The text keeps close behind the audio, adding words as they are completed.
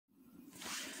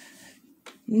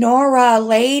Nora,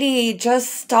 lady,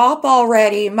 just stop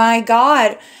already. My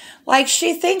God. Like,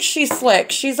 she thinks she's slick.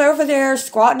 She's over there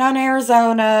squatting on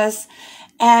Arizona's,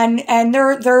 and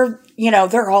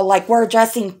they're all like, we're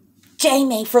addressing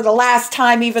Jamie for the last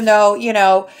time, even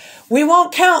though, we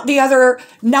won't count the other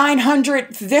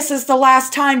 900 this is the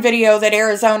last time video that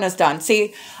Arizona's done.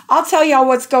 See, I'll tell y'all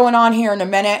what's going on here in a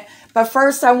minute. But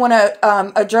first, I want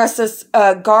to address this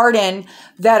garden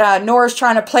that Nora's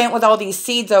trying to plant with all these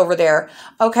seeds over there.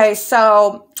 Okay,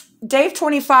 so Dave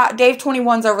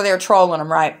 21's over there trolling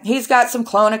him, right? He's got some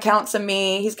clone accounts of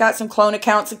me. He's got some clone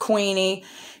accounts of Queenie.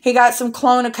 He got some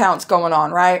clone accounts going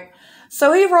on, right?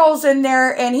 So he rolls in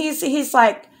there and he's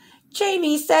like,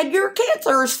 Jamie said your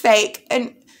cancer is fake.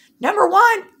 And number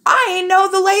one, I ain't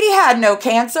know the lady had no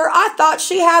cancer. I thought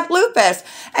she had lupus.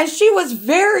 And she was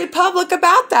very public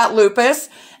about that lupus.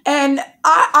 And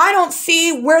I don't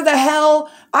see where the hell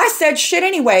I said shit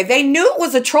anyway. They knew it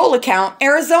was a troll account.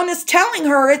 Arizona's telling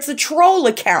her it's a troll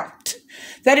account.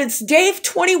 That it's Dave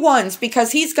 21's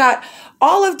because he's got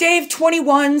all of Dave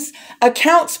 21's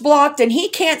accounts blocked and he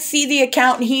can't see the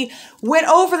account and he went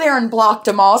over there and blocked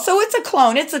them all. So it's a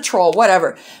clone, it's a troll,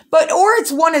 whatever. Or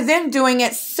it's one of them doing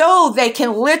it so they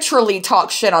can literally talk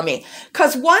shit on me.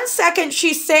 Because one second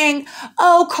she's saying,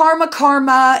 oh,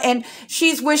 karma, and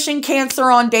she's wishing cancer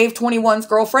on Dave 21's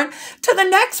girlfriend. To the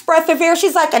next breath of air,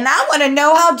 she's like, and I want to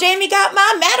know how Jamie got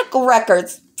my medical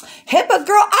records. HIPAA,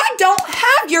 girl, I don't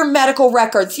have your medical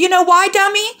records. You know why,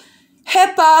 dummy?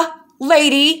 HIPAA,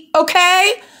 lady,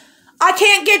 okay? I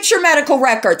can't get your medical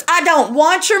records. I don't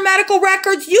want your medical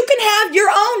records. You can have your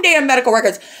own damn medical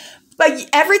records. But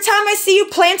every time I see you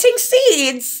planting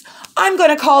seeds, I'm going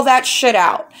to call that shit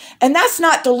out. And that's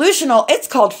not delusional. It's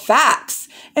called facts.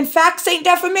 And facts ain't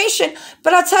defamation.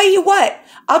 But I'll tell you what.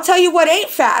 Ain't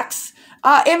facts.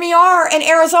 MER and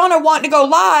Arizona wanting to go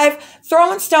live,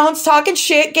 throwing stones, talking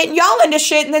shit, getting y'all into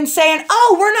shit, and then saying,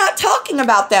 oh, we're not talking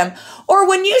about them. Or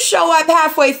when you show up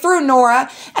halfway through, Nora,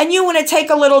 and you want to take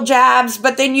a little jabs,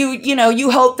 but then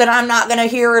you hope that I'm not going to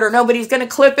hear it or nobody's going to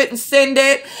clip it and send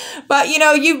it. But,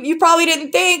 you probably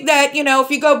didn't think that,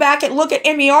 if you go back and look at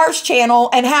MER's channel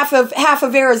and half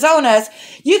of Arizona's,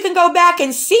 you can go back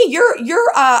and see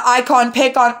your icon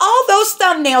pic on all those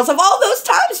thumbnails of all those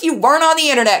times you weren't on the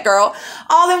internet, girl.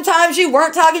 All them times you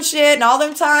weren't talking shit and all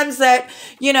them times that,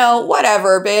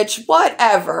 whatever, bitch,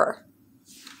 whatever.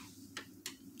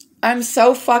 I'm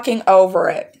so fucking over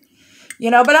it.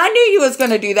 But I knew you was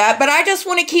going to do that. But I just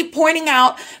want to keep pointing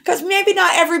out, because maybe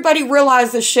not everybody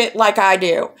realizes shit like I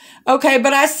do. Okay,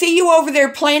 but I see you over there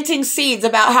planting seeds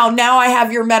about how now I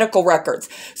have your medical records.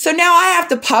 So now I have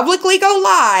to publicly go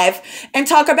live and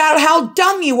talk about how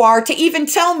dumb you are to even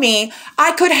tell me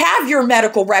I could have your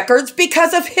medical records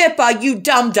because of HIPAA, you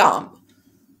dumb.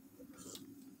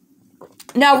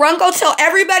 Now run, go tell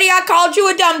everybody I called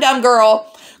you a dumb girl.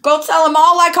 Go tell them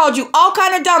all I called you all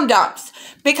kind of dum-dums.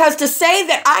 Because to say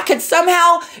that I could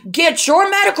somehow get your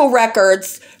medical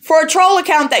records for a troll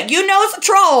account that you know is a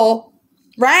troll,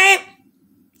 right?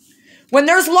 When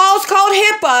there's laws called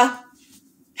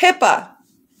HIPAA.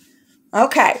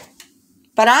 Okay.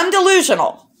 But I'm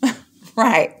delusional.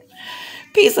 Right.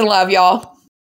 Peace and love, y'all.